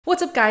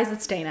What's up guys,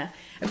 it's Dana.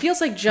 It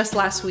feels like just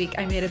last week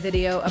I made a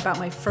video about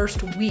my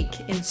first week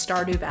in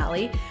Stardew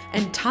Valley,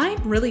 and time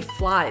really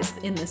flies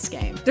in this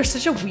game. There's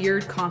such a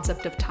weird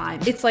concept of time.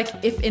 It's like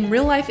if in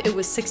real life it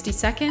was 60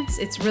 seconds,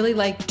 it's really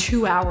like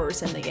 2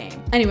 hours in the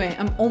game. Anyway,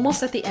 I'm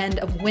almost at the end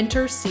of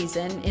winter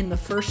season in the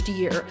first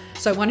year,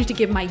 so I wanted to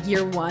give my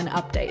year one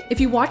update. If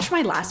you watched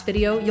my last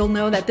video, you'll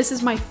know that this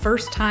is my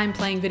first time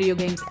playing video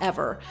games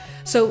ever.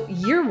 So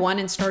year one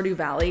in Stardew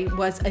Valley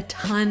was a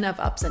ton of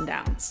ups and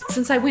downs.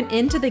 Since I went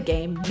into the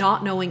game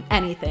not knowing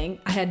anything,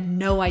 I had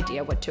no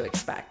idea what to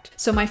expect.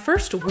 So my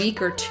first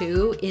week or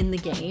two in the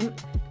game,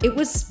 it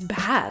was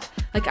bad.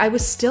 Like I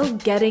was still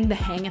getting the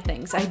hang of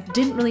things. I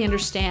didn't really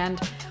understand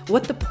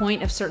what the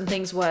point of certain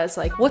things was.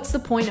 Like, what's the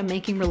point of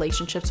making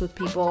relationships with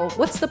people?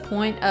 What's the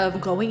point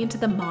of going into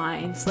the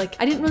mines? Like,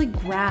 I didn't really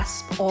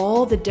grasp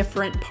all the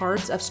different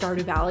parts of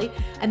Stardew Valley,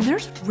 and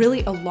there's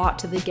really a lot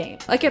to the game.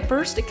 Like at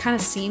first, it kind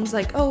of seems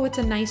like, oh, it's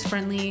a nice,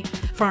 friendly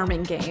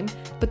farming game,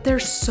 but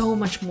there's so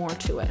much more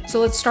to it. So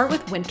let's start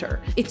with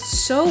winter. It's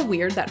so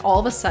weird that all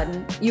of a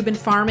sudden you've been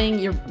farming,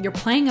 you're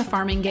playing a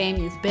farming game,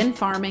 you've been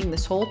farming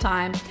this whole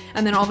time,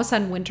 and then all of a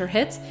sudden winter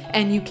hits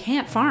and you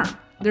can't farm.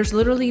 There's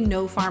literally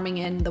no farming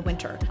in the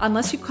winter.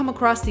 Unless you come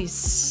across these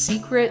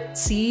secret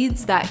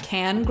seeds that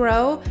can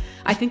grow.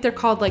 I think they're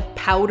called like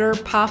powder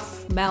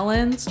puff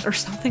melons or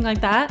something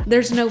like that.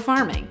 There's no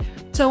farming.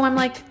 So I'm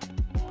like,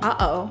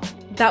 uh-oh.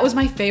 That was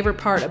my favorite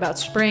part about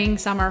spring,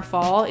 summer,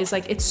 fall, is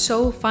like it's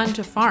so fun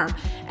to farm.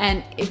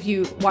 And if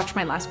you watch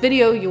my last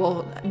video, you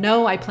will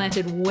know I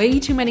planted way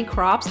too many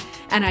crops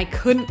and I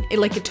couldn't,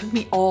 it took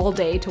me all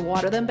day to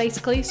water them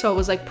basically. So I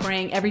was like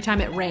praying every time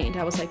it rained.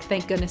 I was like,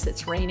 thank goodness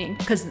it's raining,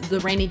 because the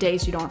rainy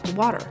days you don't have to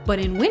water. But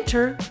in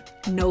winter,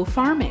 no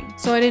farming.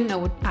 So I didn't know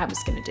what I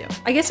was gonna do.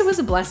 I guess it was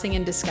a blessing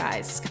in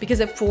disguise because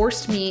it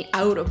forced me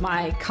out of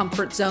my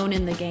comfort zone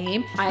in the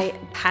game. I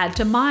had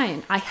to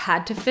mine, I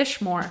had to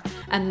fish more.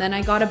 And then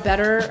I got a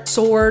better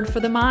sword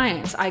for the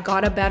mines. I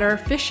got a better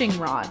fishing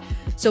rod.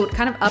 So it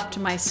kind of upped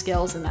my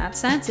skills in that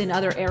sense in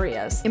other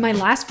areas. In my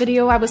last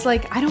video, I was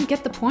like, I don't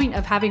get the point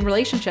of having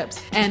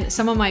relationships. And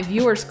some of my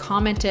viewers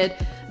commented,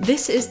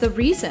 this is the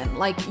reason.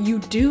 Like, you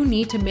do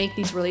need to make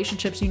these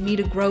relationships. You need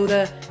to grow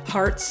the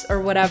hearts or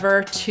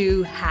whatever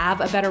to have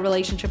a better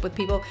relationship with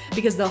people,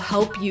 because they'll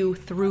help you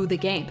through the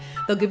game.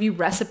 They'll give you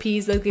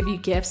recipes, they'll give you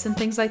gifts and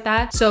things like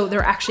that. So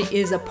there actually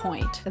is a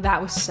point.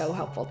 That was so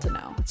helpful to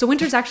know. So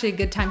winter's actually a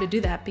good time to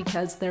do that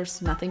because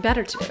there's nothing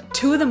better to do.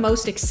 Two of the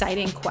most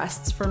exciting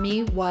quests for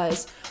me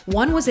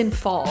one was in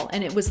fall,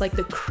 and it was like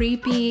the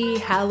creepy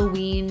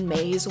Halloween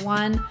maze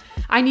one.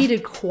 I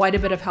needed quite a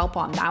bit of help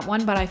on that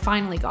one, but I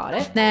finally got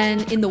it.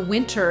 Then in the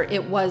winter,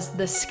 it was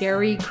the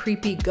scary,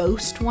 creepy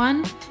ghost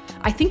one.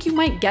 I think you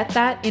might get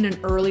that in an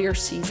earlier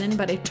season,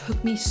 but it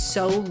took me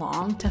so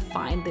long to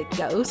find the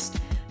ghost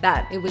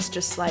that it was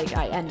just like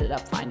I ended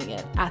up finding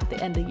it at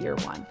the end of year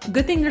one.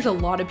 Good thing there's a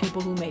lot of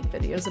people who make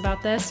videos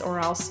about this, or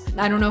else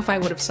I don't know if I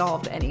would have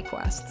solved any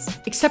quests.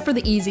 Except for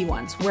the easy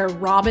ones where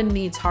Robin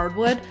needs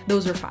hardwood,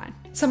 those are fine.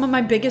 Some of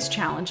my biggest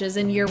challenges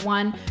in year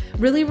one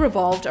really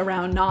revolved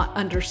around not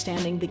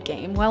understanding the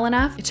game well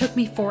enough. It took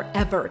me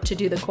forever to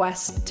do the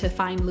quest to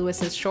find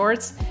Lewis's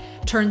shorts.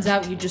 Turns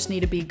out you just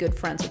need to be good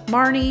friends with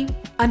Marnie.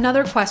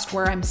 Another quest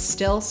where I'm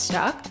still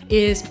stuck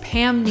is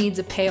Pam needs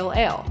a pale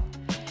ale.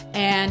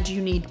 And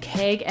you need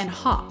keg and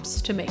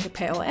hops to make a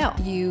pale ale.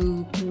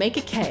 You can make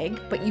a keg,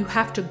 but you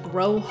have to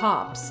grow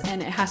hops, and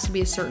it has to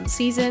be a certain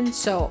season.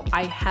 So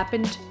I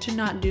happened to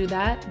not do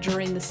that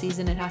during the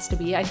season it has to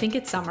be. I think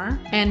it's summer,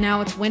 and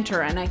now it's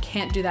winter and I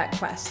can't do that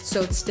quest.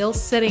 So it's still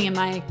sitting in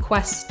my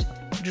quest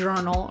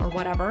journal or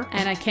whatever,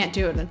 and I can't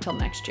do it until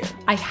next year.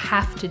 I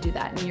have to do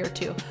that in year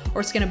two,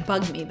 or it's gonna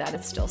bug me that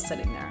it's still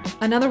sitting there.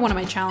 Another one of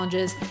my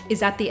challenges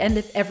is at the end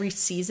of every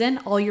season,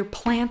 all your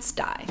plants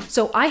die.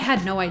 So I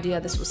had no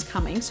idea this was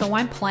coming. So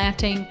I'm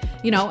planting,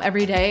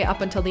 every day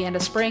up until the end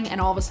of spring,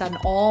 and all of a sudden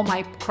all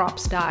my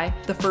crops die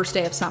the first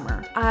day of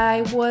summer.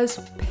 I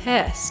was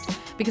pissed.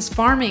 Because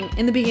farming,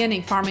 in the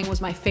beginning, farming was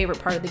my favorite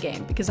part of the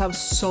game because I was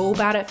so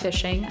bad at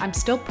fishing. I'm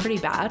still pretty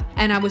bad.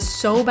 And I was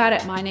so bad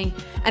at mining,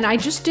 and I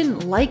just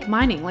didn't like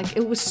mining. Like,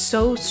 it was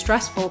so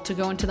stressful to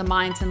go into the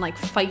mines and like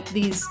fight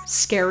these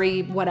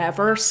scary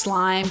whatever,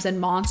 slimes and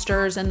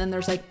monsters, and then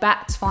there's like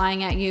bats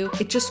flying at you.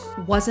 It just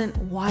wasn't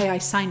why I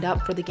signed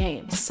up for the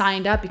game. I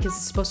signed up because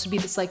it's supposed to be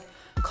this like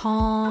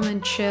calm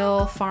and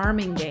chill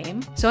farming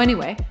game. So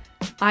anyway,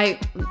 I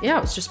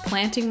was just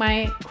planting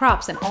my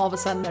crops, and all of a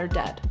sudden they're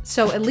dead.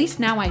 So at least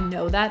now I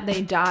know that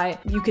they die.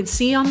 You can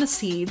see on the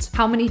seeds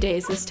how many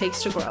days this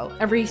takes to grow.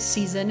 Every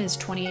season is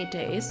 28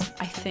 days,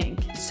 I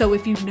think. So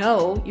if you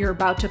know you're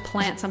about to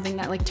plant something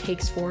that like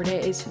takes 4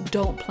 days,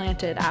 don't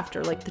plant it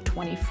after like the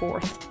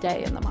 24th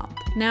day in the month.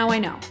 Now I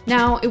know.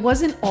 Now, it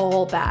wasn't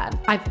all bad.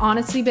 I've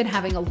honestly been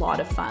having a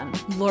lot of fun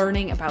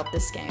learning about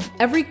this game.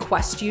 Every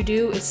quest you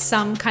do is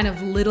some kind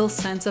of little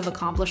sense of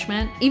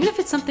accomplishment, even if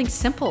it's something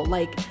simple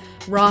like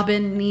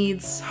Robin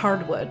needs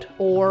hardwood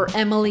or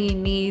Emily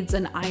needs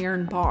an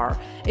iron bar.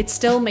 It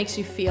still makes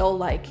you feel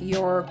like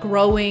you're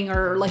growing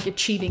or like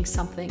achieving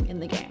something in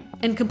the game.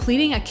 And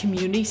completing a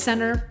community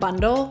center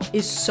bundle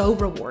is so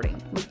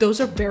rewarding. Like,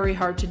 those are very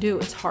hard to do.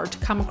 It's hard to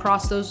come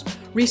across those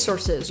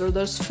resources or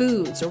those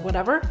foods or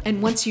whatever.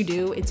 And once you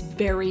do, it's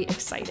very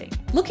exciting.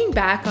 Looking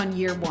back on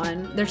year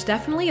one, there's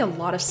definitely a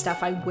lot of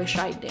stuff I wish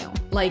I knew.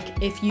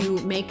 Like, if you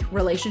make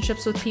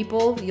relationships with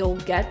people, you'll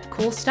get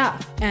cool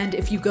stuff. And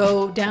if you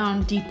go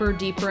down deeper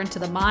into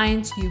the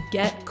mines, you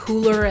get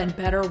cooler and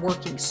better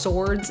working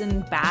swords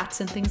and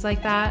bats and things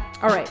like that.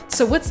 All right,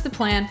 so what's the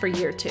plan for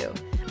year two?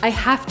 I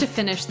have to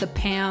finish the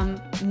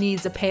Pam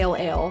Needs a Pale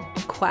Ale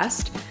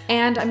quest,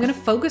 and I'm gonna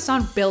focus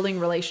on building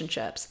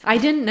relationships. I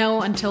didn't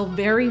know until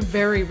very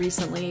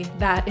recently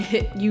that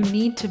you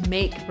need to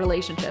make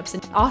relationships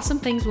and awesome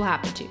things will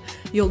happen to you.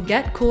 You'll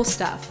get cool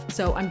stuff.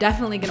 So I'm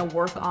definitely gonna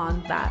work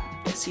on that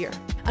this year.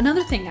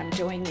 Another thing I'm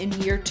doing in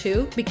year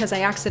two, because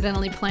I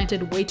accidentally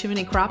planted way too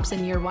many crops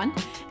in year one,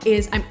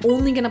 is I'm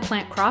only gonna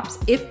plant crops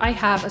if I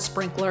have a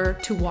sprinkler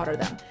to water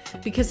them.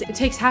 Because it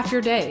takes half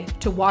your day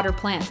to water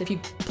plants if you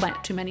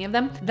plant too many of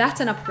them. That's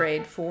an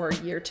upgrade for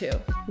year two.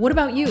 What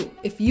about you?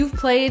 If you've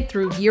played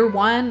through year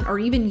one or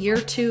even year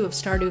two of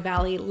Stardew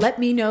Valley, let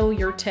me know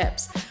your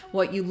tips.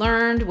 What you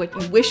learned, what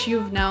you wish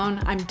you've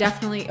known. I'm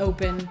definitely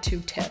open to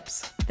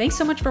tips. Thanks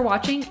so much for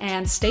watching,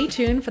 and stay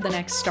tuned for the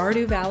next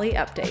Stardew Valley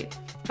update.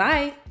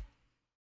 Bye!